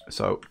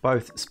 So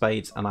both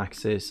spades and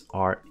axes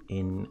are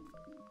in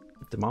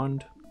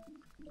demand,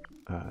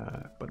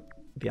 but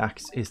the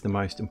axe is the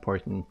most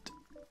important.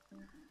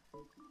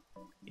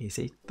 Is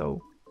it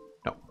though?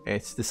 No,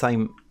 it's the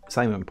same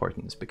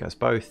importance because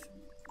both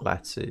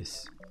lets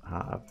us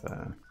have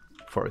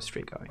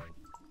forestry going.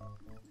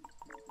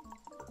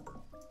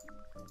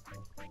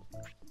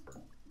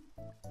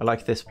 I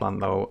like this plan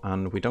though,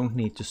 and we don't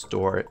need to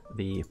store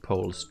the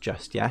poles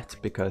just yet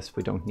because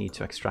we don't need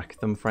to extract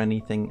them for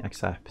anything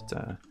except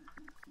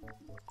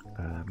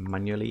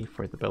manually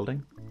for the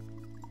building.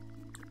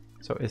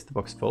 So is the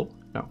box full?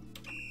 No.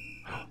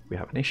 We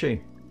have an issue.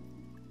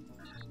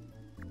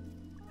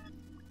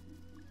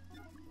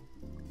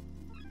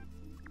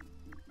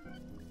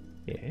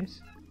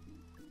 Yes.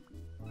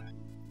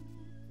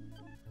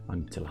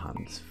 Until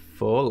hand's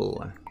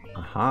full.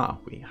 Aha,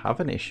 we have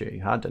an issue.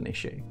 Had an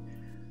issue.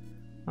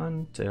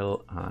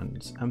 Until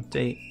hand's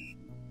empty.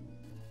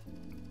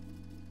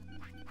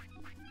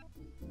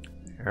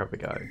 There we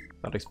go.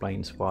 That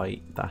explains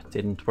why that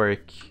didn't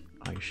work.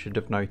 I should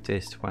have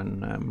noticed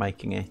when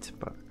making it,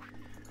 but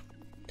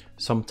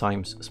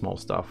sometimes small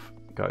stuff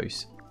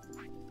goes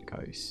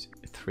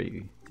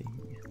through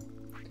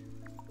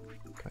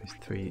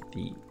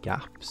the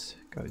gaps,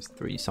 goes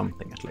through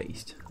something at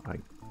least. I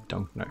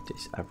don't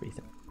notice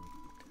everything.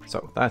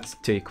 So that's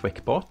 2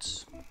 quick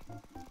bots.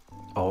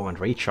 Oh, and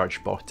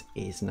recharge bot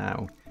is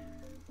now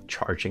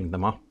charging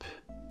them up.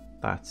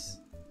 That's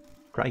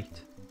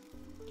great.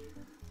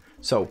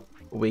 So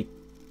we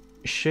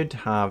should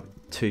have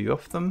 2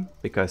 of them,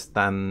 because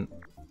then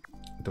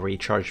the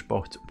recharge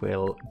bot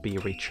will be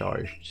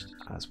recharged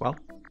as well.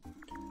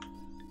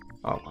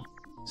 Oh well.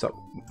 So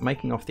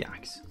making off the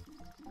axe.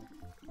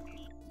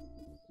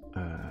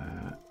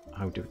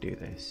 How do we do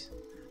this?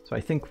 So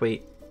I think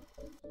we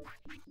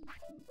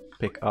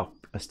pick up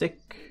a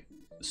stick,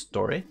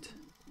 store it.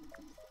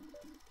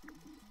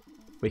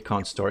 We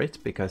can't store it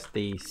because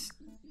these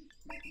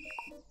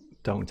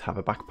don't have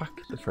a backpack.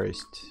 The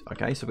first,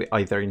 okay, so we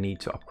either need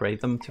to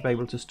upgrade them to be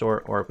able to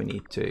store, or we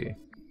need to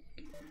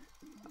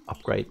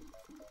upgrade,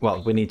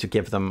 well, we need to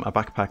give them a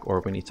backpack,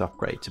 or we need to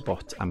upgrade to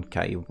bot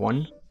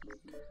MK1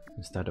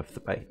 instead of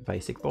the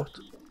basic bot.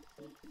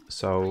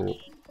 So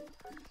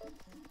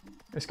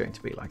it's going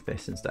to be like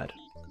this instead.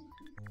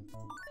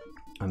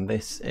 And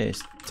this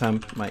is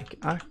temp make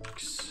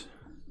axe,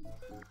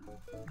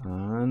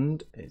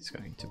 and it's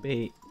going to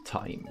be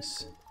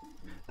times.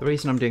 The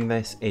reason I'm doing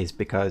this is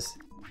because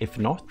if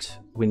not,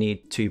 we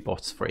need 2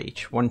 bots for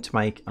each, 1 to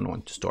make and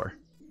 1 to store.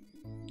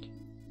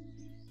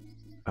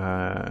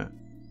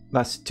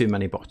 That's too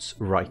many bots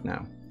right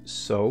now,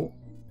 so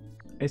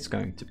it's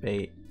going to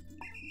be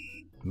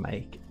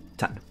make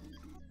 10.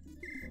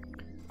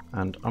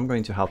 And I'm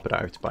going to help it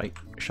out by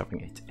shoving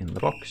it in the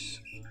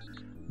box.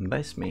 And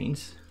this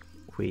means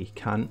we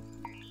can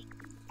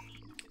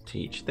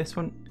teach this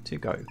one to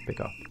go pick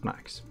up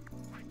Max.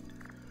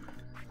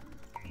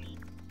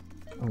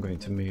 I'm going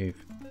to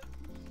move,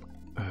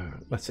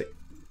 let's see,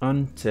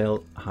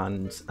 until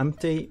hands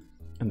empty,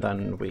 and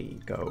then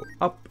we go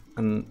up,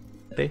 and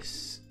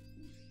this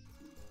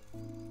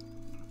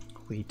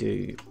we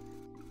do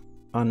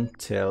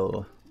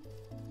until,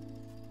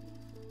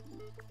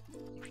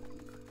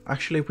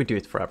 actually we do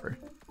it forever.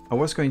 I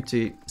was going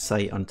to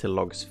say until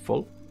logs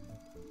full,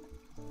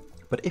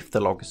 but if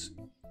the logs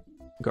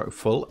go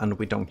full and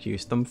we don't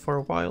use them for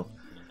a while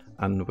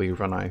and we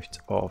run out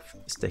of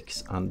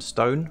sticks and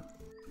stone,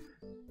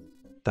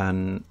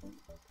 then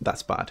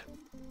that's bad,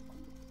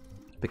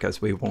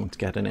 because we won't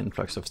get an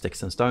influx of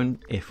sticks and stone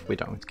if we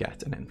don't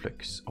get an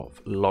influx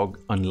of log,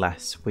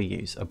 unless we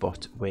use a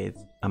bot with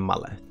a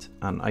mallet,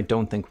 and I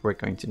don't think we're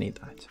going to need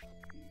that.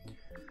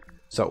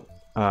 So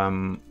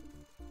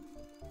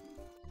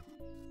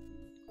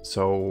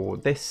so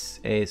this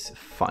is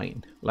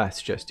fine.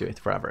 Let's just do it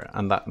forever,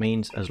 and that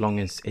means as long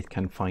as it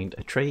can find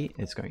a tree,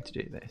 it's going to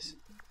do this.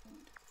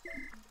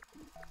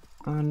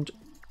 And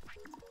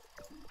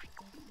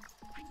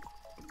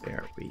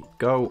there we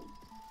go.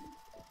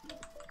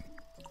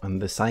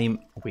 And the same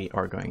we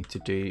are going to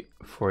do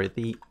for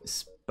the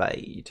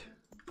spade.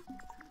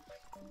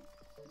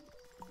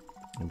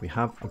 And we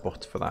have a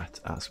bot for that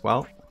as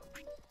well.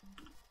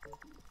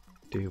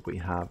 Do we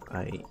have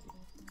a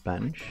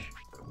bench?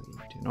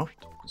 We do not.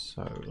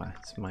 So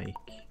let's make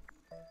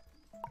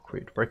a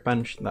crude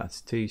workbench.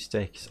 That's 2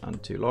 sticks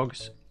and 2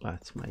 logs.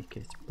 Let's make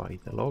it by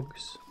the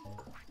logs.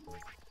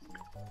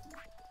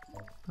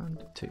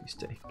 And 2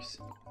 sticks.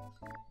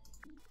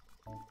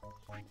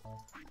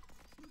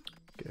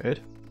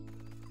 Good.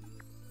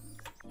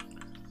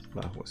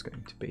 That was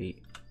going to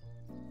be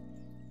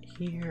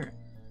here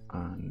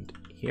and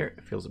here.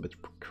 It feels a bit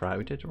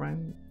crowded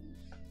around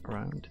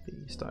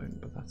the stone,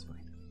 but that's fine.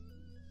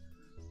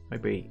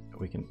 Maybe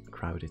we can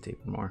crowd it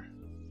even more.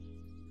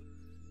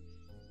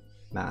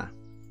 Nah,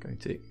 going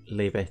to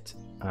leave it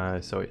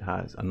so it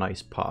has a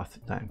nice path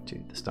down to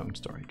the stone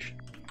storage.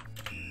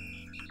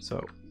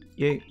 So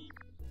you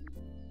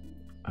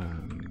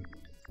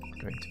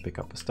going to pick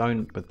up a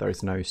stone, but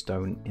there's no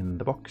stone in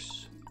the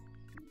box,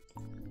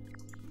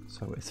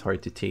 so it's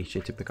hard to teach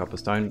you to pick up a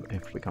stone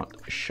if we can't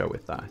show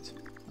it that.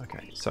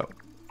 Okay, so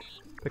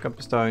pick up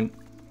a stone.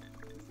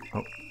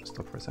 Oh,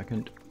 stop for a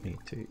second, need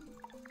to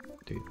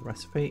do the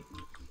recipe.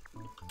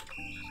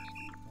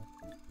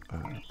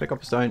 Pick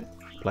up a stone,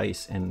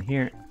 place in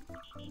here,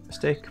 a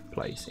stick,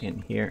 place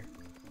in here.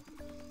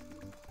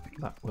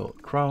 That will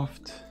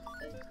craft,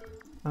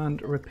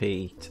 and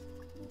repeat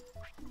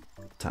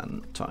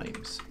 10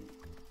 times.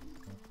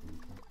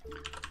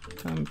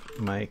 Temp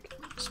make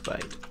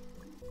spade.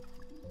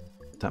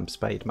 Temp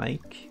spade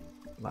make.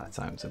 That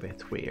sounds a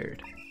bit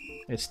weird.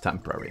 It's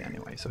temporary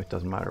anyway, so it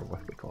doesn't matter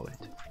what we call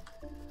it.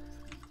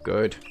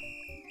 Good.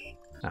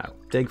 Now,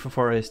 dig for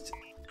forest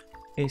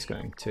is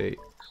going to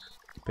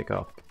pick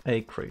up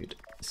a crude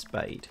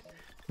spade.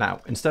 Now,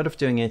 instead of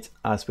doing it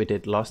as we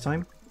did last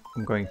time,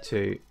 I'm going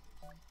to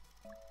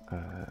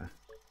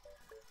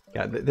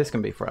yeah, this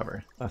can be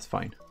forever. That's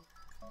fine.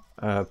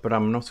 But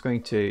I'm not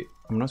going to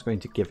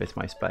give it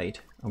my spade.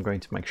 I'm going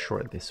to make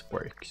sure this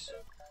works.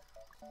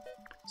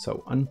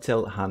 So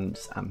until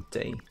hand's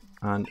empty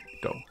and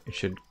go. It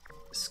should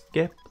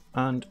skip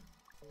and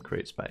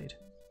create spade.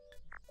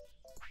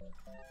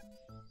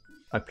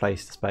 I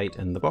placed the spade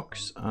in the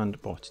box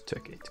and bot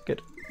took it.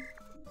 Good.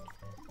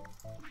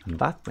 And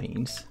that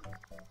means,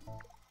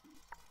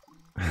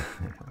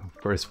 of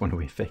course, when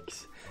we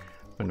fix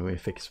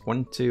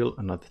one tool,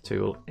 another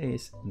tool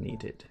is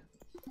needed.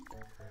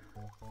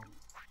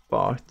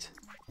 But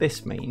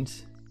this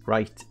means,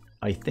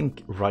 I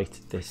think right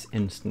this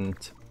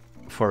instant,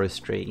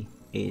 forestry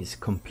is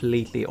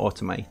completely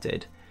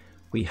automated.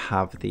 We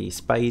have the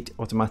spade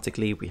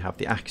automatically, we have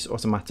the axe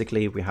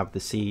automatically, we have the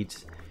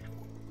seeds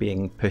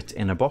being put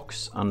in a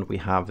box, and we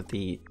have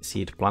the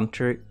seed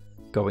planter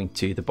going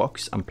to the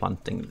box and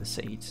planting the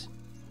seeds.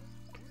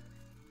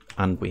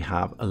 And we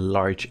have a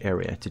large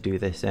area to do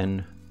this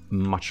in,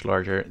 much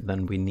larger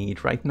than we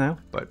need right now,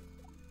 but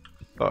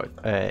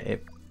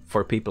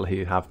for people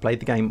who have played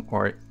the game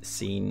or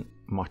seen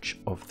much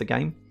of the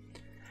game,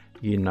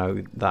 you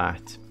know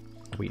that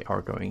we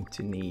are going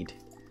to need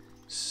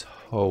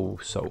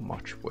so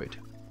much wood.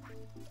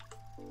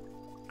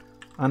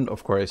 And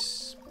of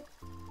course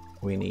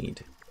we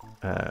need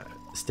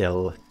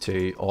still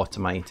to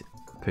automate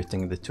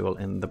putting the tool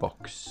in the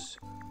box.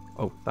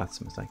 Oh,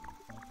 that's a mistake.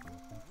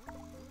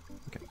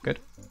 Okay, good.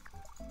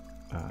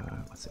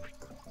 Let's see.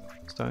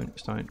 Stone,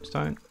 stone,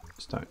 stone,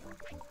 stone.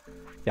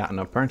 Yeah, and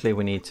apparently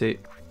we need to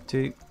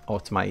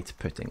automate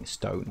putting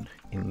stone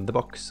in the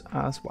box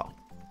as well.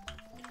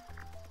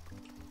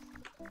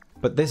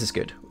 But this is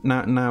good.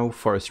 Now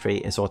forestry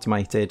is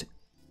automated,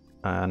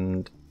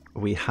 and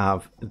we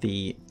have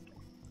the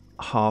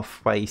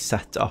halfway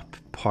set up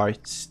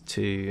parts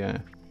to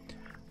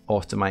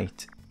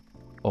automate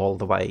all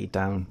the way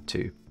down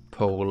to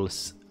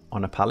poles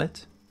on a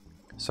pallet.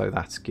 So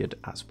that's good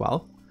as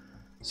well.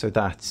 So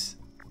that's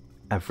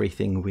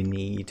everything we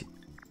need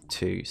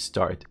to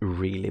start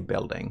really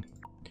building.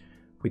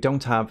 We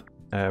don't have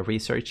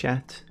research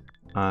yet,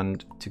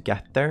 and to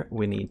get there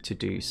we need to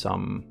do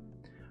some,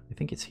 I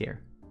think it's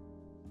here.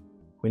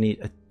 We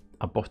need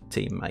a bot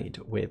team made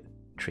with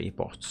 3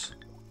 bots.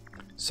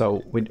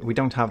 So we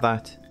don't have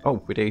that.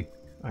 Oh, we do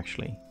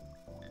actually.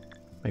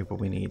 Maybe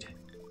we need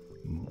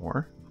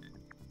more.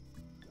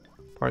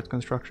 Part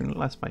construction,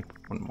 let's make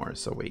one more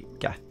so we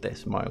get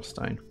this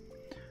milestone.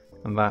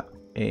 And that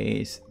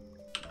is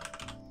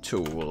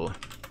tool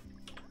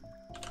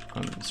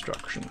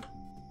construction.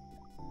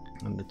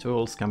 And the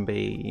tools can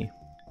be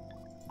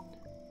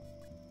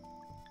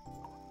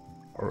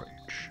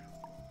orange.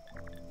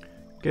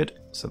 Good,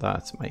 so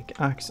that's make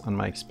axe and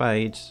make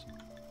spades.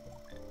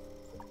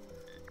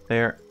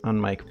 There,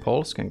 and make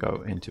poles can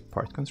go into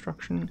part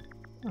construction,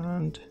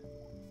 and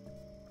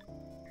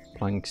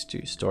planks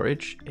to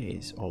storage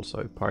is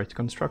also part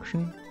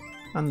construction,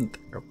 and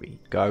there we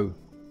go.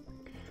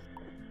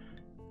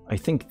 I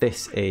think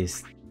this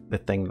is the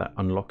thing that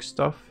unlocks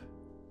stuff.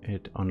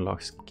 It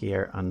unlocks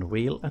gear and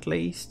wheel at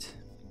least,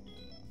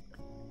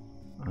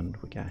 and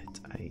we get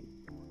a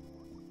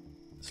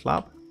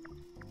slab.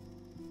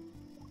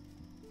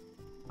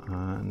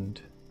 And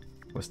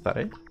was that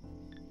it?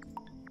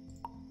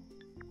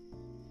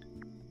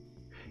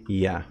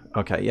 Yeah,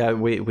 okay, yeah,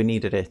 we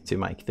needed it to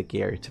make the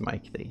gear to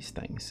make these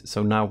things.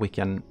 So now we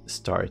can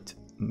start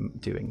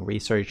doing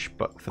research,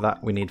 but for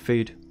that we need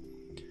food.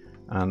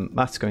 And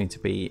that's going to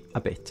be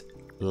a bit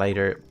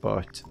later,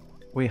 but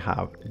we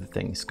have the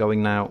things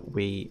going now.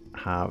 We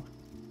have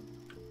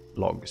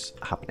logs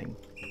happening.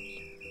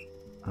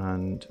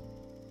 And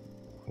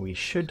we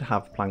should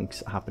have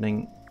planks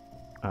happening,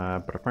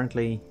 but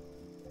apparently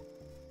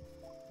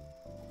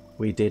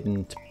we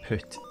didn't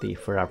put the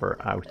forever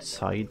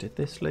outside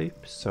this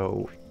loop,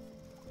 so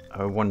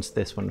once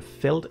this one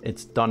filled,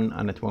 it's done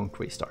and it won't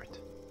restart.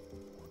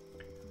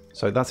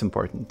 So that's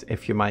important.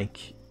 If you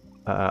make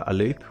a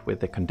loop with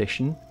the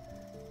condition,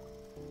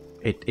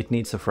 it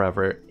needs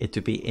it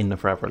to be in a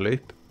forever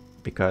loop,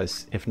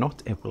 because if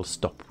not, it will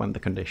stop when the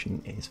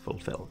condition is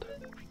fulfilled.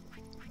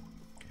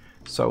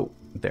 So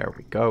there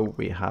we go.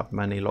 We have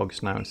many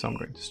logs now, so I'm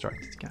going to start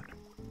it again.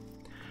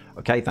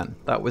 Okay then,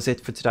 that was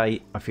it for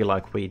today. I feel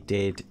like we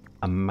did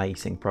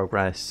amazing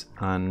progress,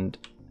 and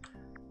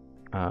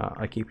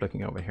I keep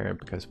looking over here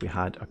because we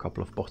had a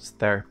couple of bots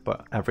there,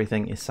 but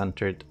everything is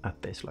centered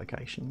at this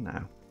location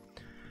now.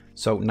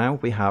 So now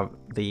we have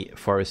the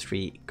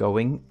forestry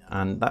going,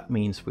 and that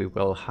means we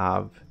will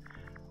have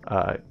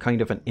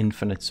kind of an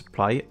infinite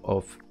supply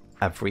of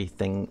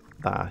everything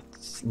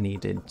that's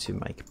needed to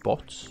make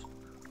bots,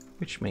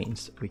 which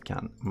means we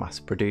can mass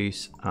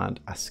produce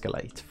and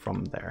escalate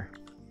from there.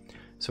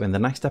 So in the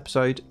next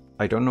episode,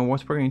 I don't know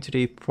what we're going to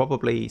do,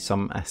 probably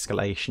some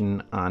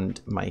escalation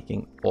and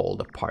making all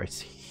the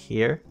parts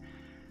here,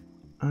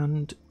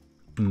 and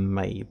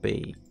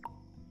maybe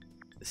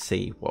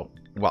see, well,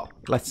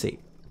 let's see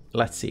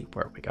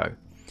where we go.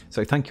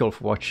 So thank you all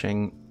for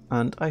watching,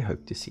 and I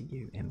hope to see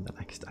you in the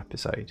next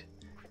episode.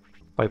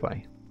 Bye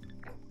bye.